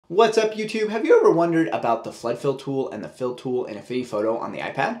What's up YouTube? Have you ever wondered about the flood fill tool and the fill tool in Affinity Photo on the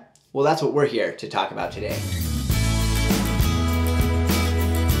iPad? Well, that's what we're here to talk about today.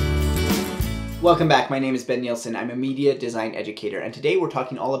 Welcome back. My name is Ben Nielsen. I'm a media design educator, and today we're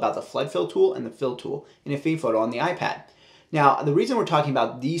talking all about the flood fill tool and the fill tool in Affinity Photo on the iPad. Now, the reason we're talking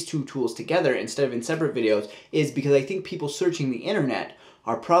about these two tools together instead of in separate videos is because I think people searching the internet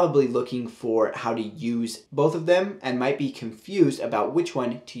are probably looking for how to use both of them and might be confused about which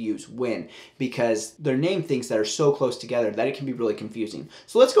one to use when, because they're named things that are so close together that it can be really confusing.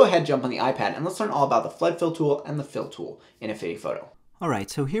 So let's go ahead and jump on the iPad and let's learn all about the flood fill tool and the fill tool in Affinity Photo.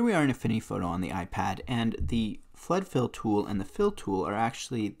 Alright, so here we are in Affinity Photo on the iPad, and the flood fill tool and the fill tool are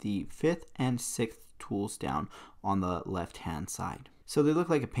actually the 5th and 6th tools down on the left hand side. So they look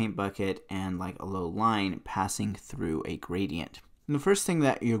like a paint bucket and like a low line passing through a gradient. And the first thing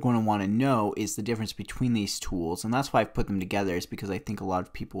that you're going to want to know is the difference between these tools, and that's why I've put them together, is because I think a lot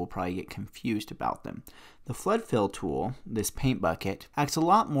of people will probably get confused about them. The flood fill tool, this paint bucket, acts a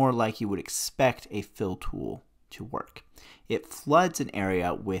lot more like you would expect a fill tool to work. It floods an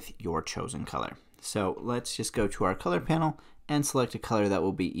area with your chosen color. So let's just go to our color panel and select a color that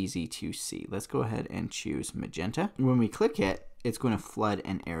will be easy to see. Let's go ahead and choose magenta. When we click it, it's going to flood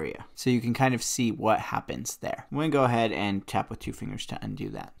an area. So you can kind of see what happens there. I'm going to go ahead and tap with 2 fingers to undo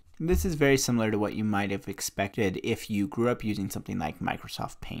that. This is very similar to what you might have expected if you grew up using something like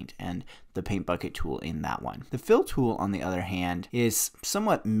Microsoft Paint and the paint bucket tool in that one. The fill tool, on the other hand, is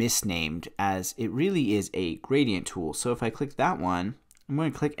somewhat misnamed, as it really is a gradient tool. So if I click that one, I'm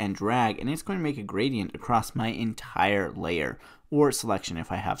going to click and drag, and it's going to make a gradient across my entire layer or selection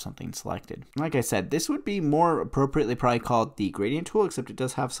if I have something selected. Like I said, this would be more appropriately probably called the gradient tool, except it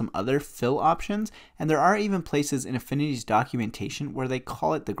does have some other fill options, and there are even places in Affinity's documentation where they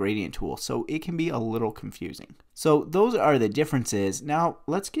call it the gradient tool, so it can be a little confusing. So those are the differences. Now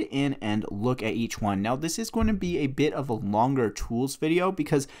let's get in and look at each one. Now this is going to be a bit of a longer tools video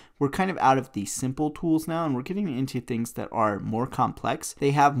because we're kind of out of the simple tools now and we're getting into things that are more complex.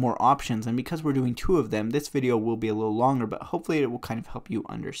 They have more options, and because we're doing 2 of them, this video will be a little longer, but hopefully it will kind of help you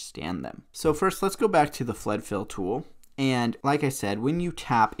understand them. So first, let's go back to the flood fill tool. And like I said, when you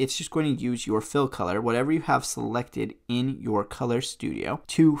tap, it's just going to use your fill color, whatever you have selected in your color studio,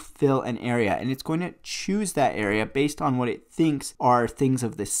 to fill an area. And it's going to choose that area based on what it thinks are things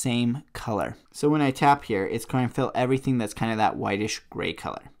of the same color. So when I tap here, it's going to fill everything that's kind of that whitish gray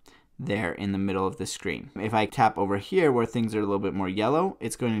color there in the middle of the screen. If I tap over here where things are a little bit more yellow,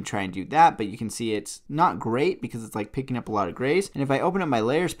 it's going to try and do that, but you can see it's not great because it's like picking up a lot of grays. And if I open up my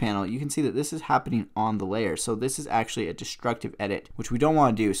layers panel, you can see that this is happening on the layer. So this is actually a destructive edit, which we don't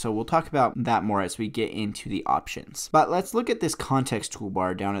want to do. So we'll talk about that more as we get into the options. But let's look at this context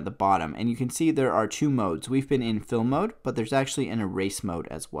toolbar down at the bottom, and you can see there are 2 modes. We've been in fill mode, but there's actually an erase mode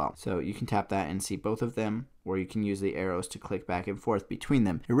as well. So you can tap that and see both of them, or you can use the arrows to click back and forth between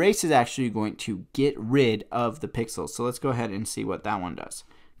them. Erase is actually going to get rid of the pixels. So let's go ahead and see what that one does.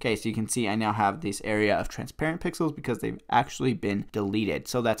 Okay, so you can see I now have this area of transparent pixels because they've actually been deleted.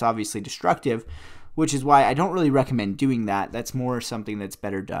 So that's obviously destructive, which is why I don't really recommend doing that. That's more something that's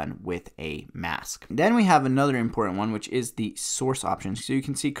better done with a mask. Then we have another important one, which is the source option. So you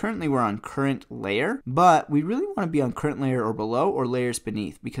can see currently we're on current layer, but we really want to be on current layer or below or layers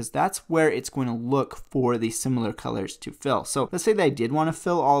beneath, because that's where it's going to look for the similar colors to fill. So let's say that I did want to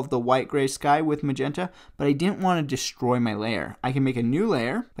fill all of the white gray sky with magenta, but I didn't want to destroy my layer. I can make a new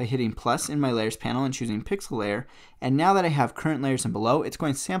layer by hitting plus in my layers panel and choosing pixel layer. And now that I have current layers and below, it's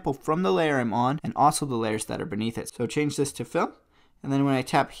going to sample from the layer I'm on and also the layers that are beneath it. So change this to fill. And then when I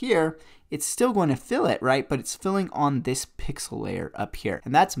tap here, it's still going to fill it, right? But it's filling on this pixel layer up here.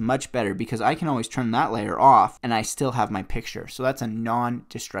 And that's much better because I can always turn that layer off and I still have my picture. So that's a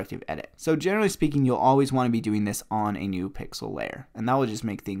non-destructive edit. So generally speaking, you'll always want to be doing this on a new pixel layer. And that will just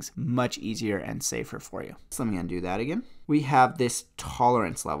make things much easier and safer for you. So let me undo that again. We have this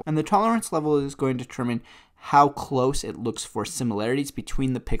tolerance level. And the tolerance level is going to determine how close it looks for similarities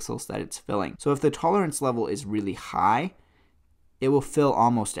between the pixels that it's filling. So if the tolerance level is really high, it will fill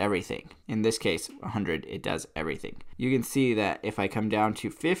almost everything. In this case, 100, it does everything. You can see that if I come down to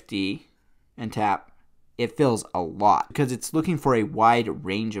 50 and tap, it fills a lot because it's looking for a wide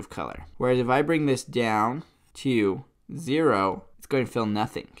range of color. Whereas if I bring this down to 0, it's going to fill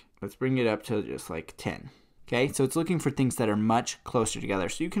nothing. Let's bring it up to just like 10. Okay, so it's looking for things that are much closer together,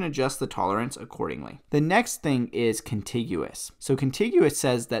 so you can adjust the tolerance accordingly. The next thing is contiguous. So contiguous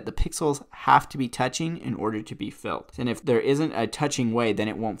says that the pixels have to be touching in order to be filled. And if there isn't a touching way, then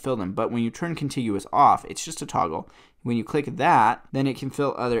it won't fill them. But when you turn contiguous off, it's just a toggle. When you click that, then it can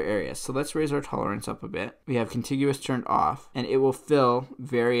fill other areas. So let's raise our tolerance up a bit. We have contiguous turned off, and it will fill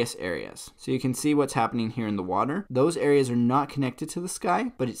various areas. So you can see what's happening here in the water. Those areas are not connected to the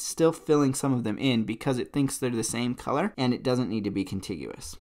sky, but it's still filling some of them in because it thinks they're the same color, and it doesn't need to be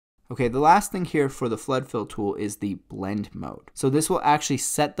contiguous. Okay, the last thing here for the flood fill tool is the blend mode. So this will actually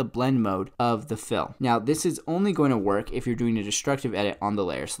set the blend mode of the fill. Now this is only going to work if you're doing a destructive edit on the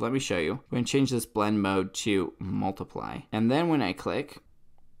layer. So let me show you. I'm going to change this blend mode to multiply. And then when I click,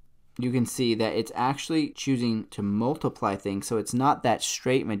 you can see that it's actually choosing to multiply things. So it's not that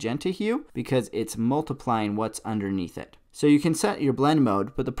straight magenta hue because it's multiplying what's underneath it. So you can set your blend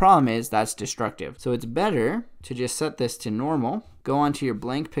mode, but the problem is that's destructive. So it's better to just set this to normal, go onto your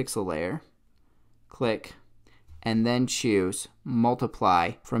blank pixel layer, click, and then choose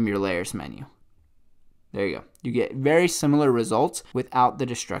multiply from your layers menu. There you go. You get very similar results without the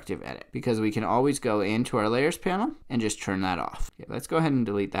destructive edit because we can always go into our layers panel and just turn that off. Okay, let's go ahead and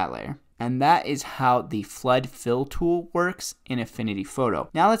delete that layer. And that is how the flood fill tool works in Affinity Photo.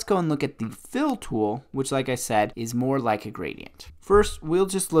 Now let's go and look at the fill tool, which like I said, is more like a gradient. First, we'll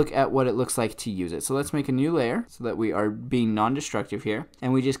just look at what it looks like to use it. So let's make a new layer so that we are being non-destructive here.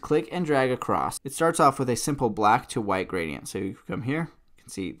 And we just click and drag across. It starts off with a simple black to white gradient. So you come here, you can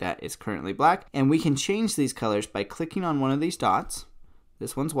see that it's currently black. And we can change these colors by clicking on one of these dots.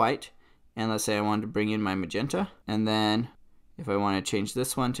 This one's white. And let's say I wanted to bring in my magenta. And then if I want to change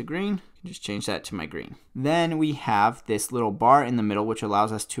this one to green, I can just change that to my green. Then we have this little bar in the middle, which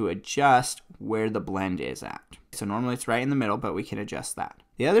allows us to adjust where the blend is at. So normally it's right in the middle, but we can adjust that.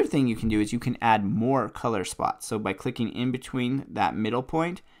 The other thing you can do is you can add more color spots. So by clicking in between that middle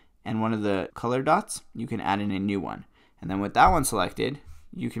point and one of the color dots, you can add in a new one. And then with that one selected,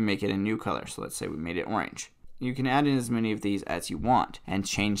 you can make it a new color. So let's say we made it orange. You can add in as many of these as you want and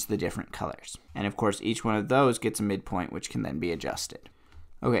change the different colors. And of course, each one of those gets a midpoint, which can then be adjusted.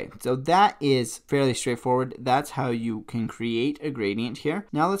 Okay, so that is fairly straightforward. That's how you can create a gradient here.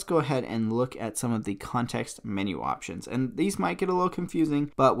 Now let's go ahead and look at some of the context menu options. And these might get a little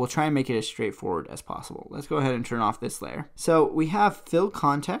confusing, but we'll try and make it as straightforward as possible. Let's go ahead and turn off this layer. So we have fill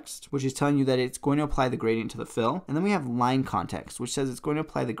context, which is telling you that it's going to apply the gradient to the fill. And then we have line context, which says it's going to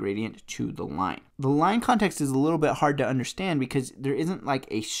apply the gradient to the line. The line context is a little bit hard to understand because there isn't like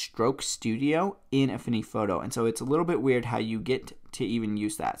a stroke studio in Affinity Photo. And so it's a little bit weird how you get to even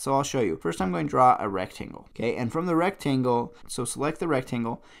use that. So I'll show you. First, I'm going to draw a rectangle. Okay, and from the rectangle, so select the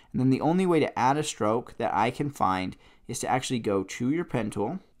rectangle, and then the only way to add a stroke that I can find is to actually go to your pen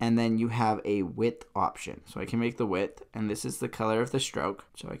tool, and then you have a width option. So I can make the width, and this is the color of the stroke,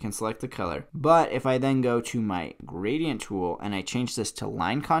 so I can select the color. But if I then go to my gradient tool and I change this to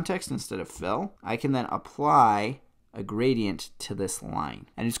line context instead of fill, I can then apply a gradient to this line.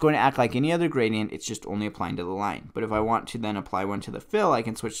 And it's going to act like any other gradient, it's just only applying to the line. But if I want to then apply one to the fill, I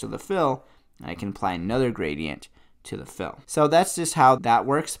can switch to the fill, and I can apply another gradient to the fill. So that's just how that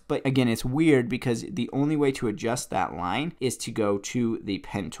works. But again, it's weird because the only way to adjust that line is to go to the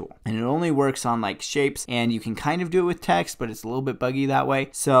pen tool. And it only works on like shapes, and you can kind of do it with text, but it's a little bit buggy that way.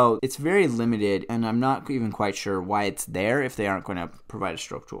 So it's very limited, and I'm not even quite sure why it's there if they aren't going to provide a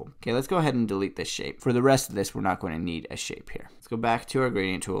stroke tool. Okay, let's go ahead and delete this shape. For the rest of this, we're not going to need a shape here. Let's go back to our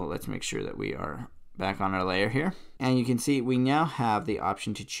gradient tool. Let's make sure that we are back on our layer here. And you can see we now have the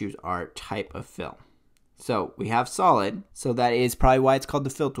option to choose our type of fill. So we have solid, so that is probably why it's called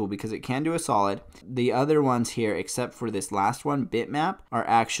the fill tool, because it can do a solid. The other ones here, except for this last one, bitmap, are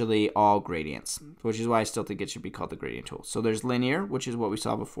actually all gradients, which is why I still think it should be called the gradient tool. So there's linear, which is what we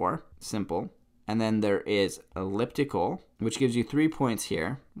saw before, simple. And then there is elliptical, which gives you 3 points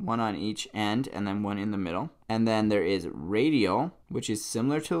here, one on each end and then one in the middle. And then there is radial, which is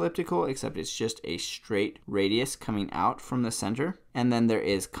similar to elliptical, except it's just a straight radius coming out from the center. And then there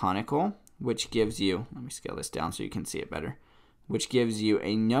is conical, which gives you, let me scale this down so you can see it better, which gives you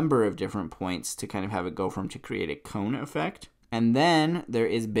a number of different points to kind of have it go from to create a cone effect. And then there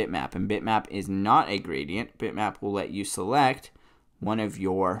is bitmap, and bitmap is not a gradient. Bitmap will let you select one of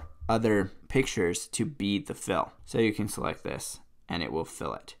your other pictures to be the fill. So you can select this and it will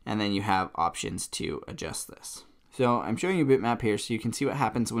fill it. And then you have options to adjust this. So I'm showing you bitmap here so you can see what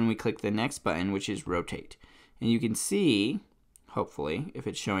happens when we click the next button, which is rotate. And you can see, hopefully, if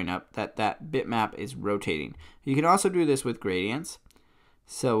it's showing up, that bitmap is rotating. You can also do this with gradients.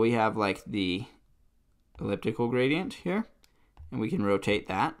 So we have like the elliptical gradient here, and we can rotate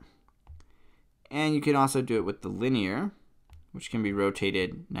that. And you can also do it with the linear, which can be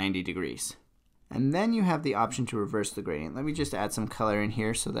rotated 90 degrees. And then you have the option to reverse the gradient. Let me just add some color in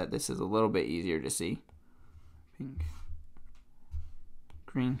here so that this is a little bit easier to see. Pink,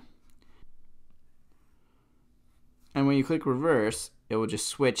 green. And when you click reverse, it will just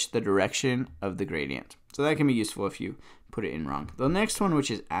switch the direction of the gradient. So that can be useful if you put it in wrong. The next one,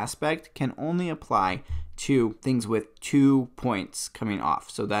 which is aspect, can only apply to things with 2 points coming off.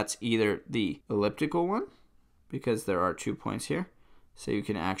 So that's either the elliptical one, because there are 2 points here. So you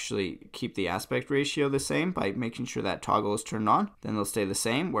can actually keep the aspect ratio the same by making sure that toggle is turned on. Then they'll stay the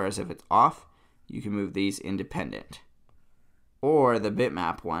same, whereas if it's off, you can move these independent. Or the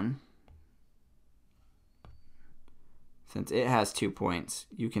bitmap one, since it has 2 points,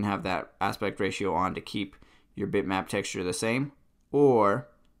 you can have that aspect ratio on to keep your bitmap texture the same, or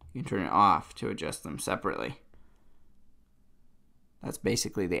you can turn it off to adjust them separately. That's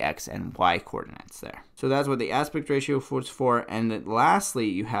basically the X and Y coordinates there. So that's what the aspect ratio is for. And then lastly,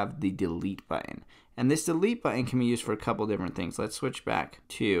 you have the delete button. And this delete button can be used for a couple different things. Let's switch back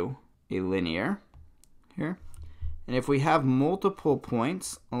to a linear here. And if we have multiple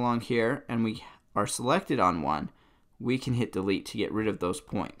points along here and we are selected on one, we can hit delete to get rid of those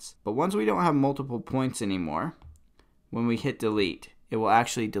points. But once we don't have multiple points anymore, when we hit delete, it will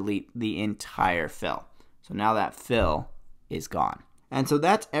actually delete the entire fill. So now that fill is gone. And so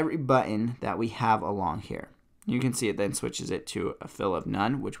that's every button that we have along here. You can see it then switches it to a fill of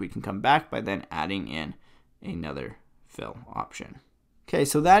none, which we can come back by then adding in another fill option. Okay,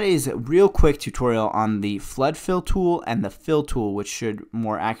 so that is a real quick tutorial on the flood fill tool and the fill tool, which should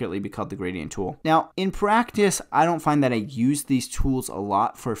more accurately be called the gradient tool. Now, in practice, I don't find that I use these tools a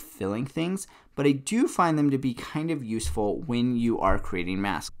lot for filling things, but I do find them to be kind of useful when you are creating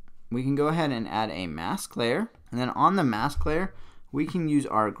masks. We can go ahead and add a mask layer, and then on the mask layer, we can use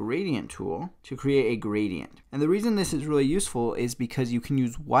our gradient tool to create a gradient. And the reason this is really useful is because you can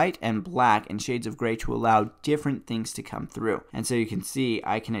use white and black and shades of gray to allow different things to come through. And so you can see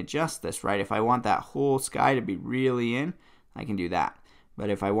I can adjust this, right? If I want that whole sky to be really in, I can do that. But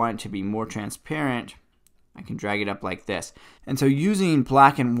if I want it to be more transparent, I can drag it up like this. And so using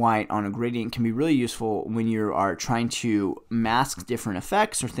black and white on a gradient can be really useful when you are trying to mask different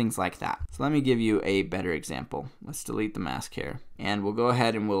effects or things like that. So let me give you a better example. Let's delete the mask here. And we'll go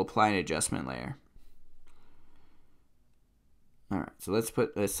ahead and we'll apply an adjustment layer. Alright, so let's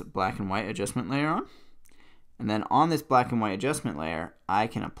put this black and white adjustment layer on. And then on this black and white adjustment layer, I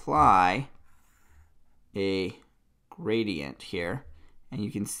can apply a gradient here. And you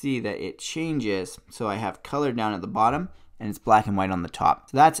can see that it changes, so I have color down at the bottom and it's black and white on the top.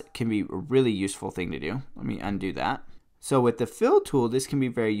 So that can be a really useful thing to do. Let me undo that. So with the fill tool, this can be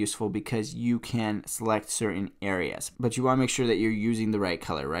very useful because you can select certain areas, but you want to make sure that you're using the right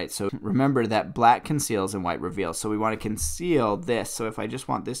color, right? So remember that black conceals and white reveals. So we want to conceal this. So if I just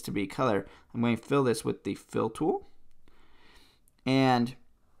want this to be color, I'm going to fill this with the fill tool. And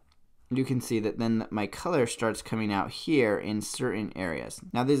you can see that then my color starts coming out here in certain areas.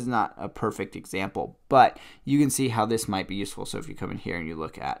 Now this is not a perfect example, but you can see how this might be useful. So if you come in here and you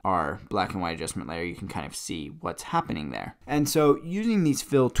look at our black and white adjustment layer, you can kind of see what's happening there. And so using these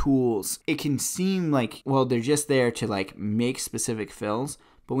fill tools, it can seem like, well, they're just there to like make specific fills.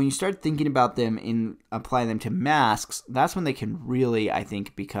 But when you start thinking about them and apply them to masks, that's when they can really, I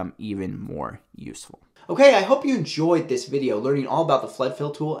think, become even more useful. Okay, I hope you enjoyed this video learning all about the flood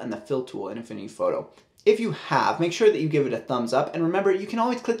fill tool and the fill tool in Affinity Photo. If you have, make sure that you give it a thumbs up, and remember, you can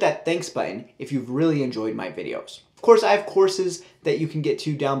always click that thanks button if you've really enjoyed my videos. Of course, I have courses that you can get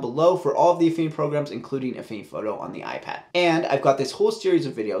to down below for all of the Affinity programs, including Affinity Photo on the iPad. And I've got this whole series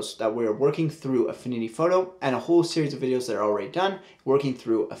of videos that we're working through Affinity Photo, and a whole series of videos that are already done working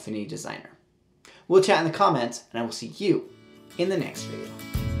through Affinity Designer. We'll chat in the comments, and I will see you in the next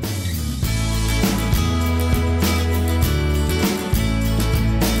video.